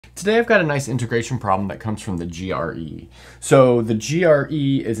Today I've got a nice integration problem that comes from the GRE. So the GRE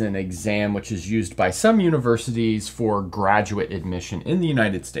is an exam which is used by some universities for graduate admission in the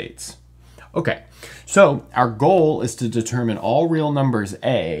United States. Okay, so our goal is to determine all real numbers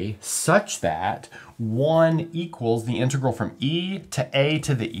a such that 1 equals the integral from e to a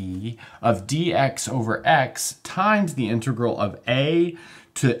to the e of dx over x times the integral of a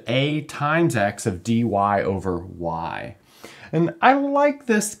to a times x of dy over y. And I like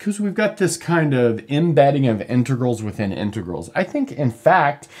this because we've got this kind of embedding of integrals within integrals. I think, in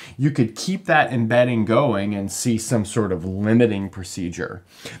fact, you could keep that embedding going and see some sort of limiting procedure.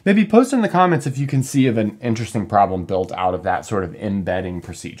 Maybe post in the comments if you can see of an interesting problem built out of that sort of embedding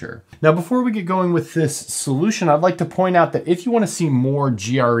procedure. Now, before we get going with this solution, I'd like to point out that if you want to see more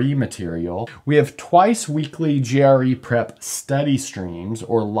GRE material, we have twice weekly GRE prep study streams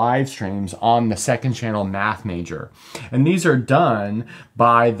or live streams on the second channel Math Major. And these are done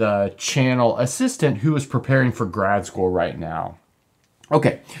by the channel assistant who is preparing for grad school right now.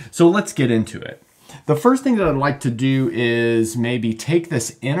 Okay, so let's get into it. The first thing that I'd like to do is maybe take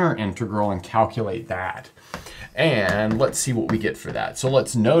this inner integral and calculate that. And let's see what we get for that. So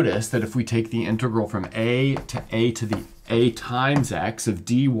let's notice that if we take the integral from a to the a times x of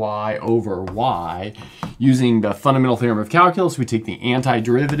dy over y, using the fundamental theorem of calculus, we take the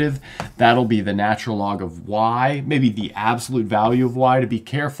antiderivative. That'll be the natural log of y, maybe the absolute value of y to be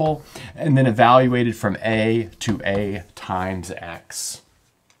careful, and then evaluated from a to a times x.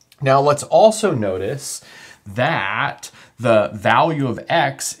 Now let's also notice that the value of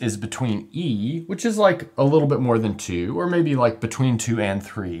x is between e, which is like a little bit more than 2, or maybe like between 2 and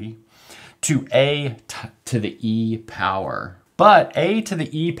 3, to a to the e power. But a to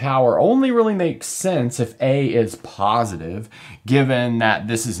the e power only really makes sense if a is positive, given that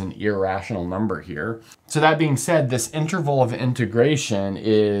this is an irrational number here. So that being said, this interval of integration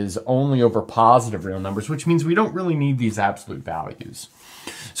is only over positive real numbers, which means we don't really need these absolute values.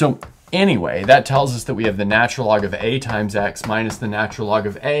 So anyway, that tells us that we have the natural log of a times x minus the natural log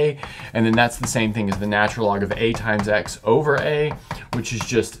of a, and then that's the same thing as the natural log of a times x over a, which is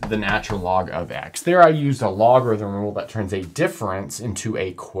just the natural log of x. There I used a logarithm rule that turns a difference into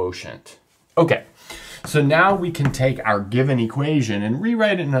a quotient. Okay, so now we can take our given equation and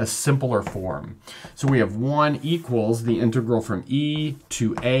rewrite it in a simpler form. So we have 1 equals the integral from e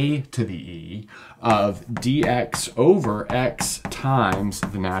to a to the e of dx over x times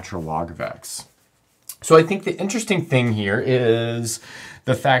the natural log of x. So I think the interesting thing here is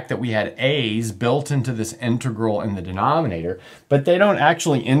the fact that we had a's built into this integral in the denominator, but they don't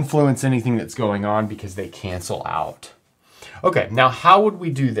actually influence anything that's going on because they cancel out. Okay, now how would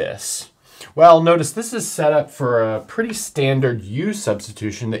we do this? Well, notice this is set up for a pretty standard u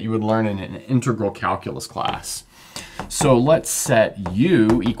substitution that you would learn in an integral calculus class. So let's set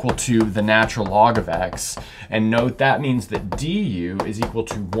u equal to the natural log of x, and note that means that du is equal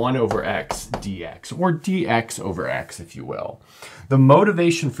to 1 over x dx, or dx over x, if you will. The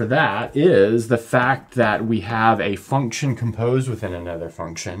motivation for that is the fact that we have a function composed within another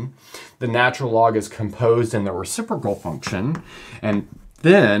function. The natural log is composed in the reciprocal function, and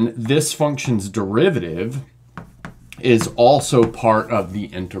then this function's derivative is also part of the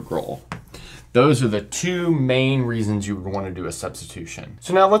integral. Those are the two main reasons you would want to do a substitution.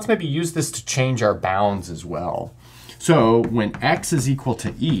 So now let's maybe use this to change our bounds as well. So when x is equal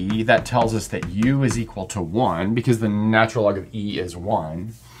to e, that tells us that u is equal to 1 because the natural log of e is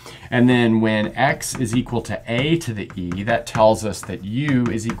 1. And then when x is equal to a to the e, that tells us that u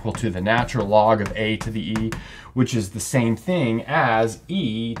is equal to the natural log of a to the e, which is the same thing as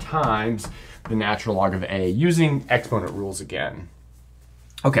e times the natural log of a, using exponent rules again.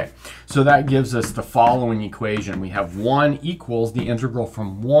 Okay, so that gives us the following equation. We have 1 equals the integral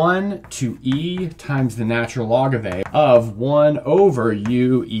from 1 to e times the natural log of a of 1 over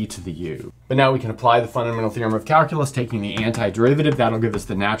u e to the u. But now we can apply the fundamental theorem of calculus, taking the antiderivative. That'll give us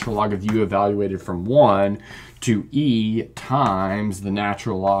the natural log of u evaluated from 1 to e times the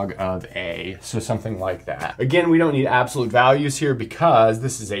natural log of a. So something like that. Again, we don't need absolute values here because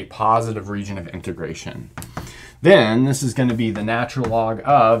this is a positive region of integration. Then this is going to be the natural log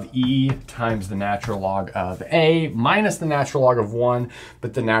of e times the natural log of a minus the natural log of 1,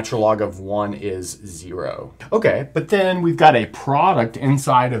 but the natural log of 1 is 0. Okay, but then we've got a product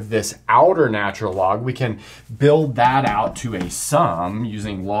inside of this outer natural log. We can build that out to a sum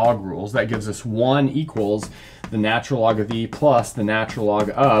using log rules. That gives us 1 equals the natural log of e plus the natural log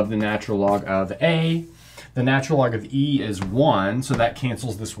of the natural log of a. The natural log of e is 1, so that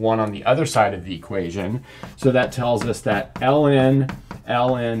cancels this 1 on the other side of the equation. So that tells us that ln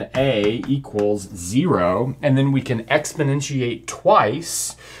a equals 0, and then we can exponentiate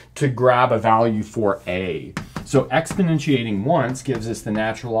twice to grab a value for a. So exponentiating once gives us the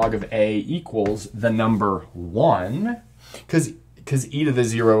natural log of a equals the number 1, because e to the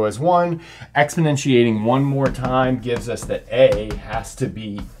 0 is 1. Exponentiating one more time gives us that a has to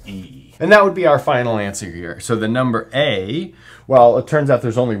be e. And that would be our final answer here. So the number a, well, it turns out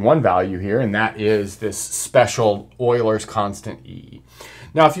there's only one value here, and that is this special Euler's constant e.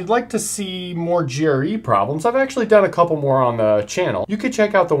 Now, if you'd like to see more GRE problems, I've actually done a couple more on the channel. You could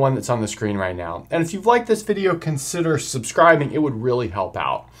check out the one that's on the screen right now. And if you've liked this video, consider subscribing. It would really help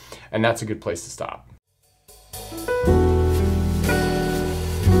out. And that's a good place to stop.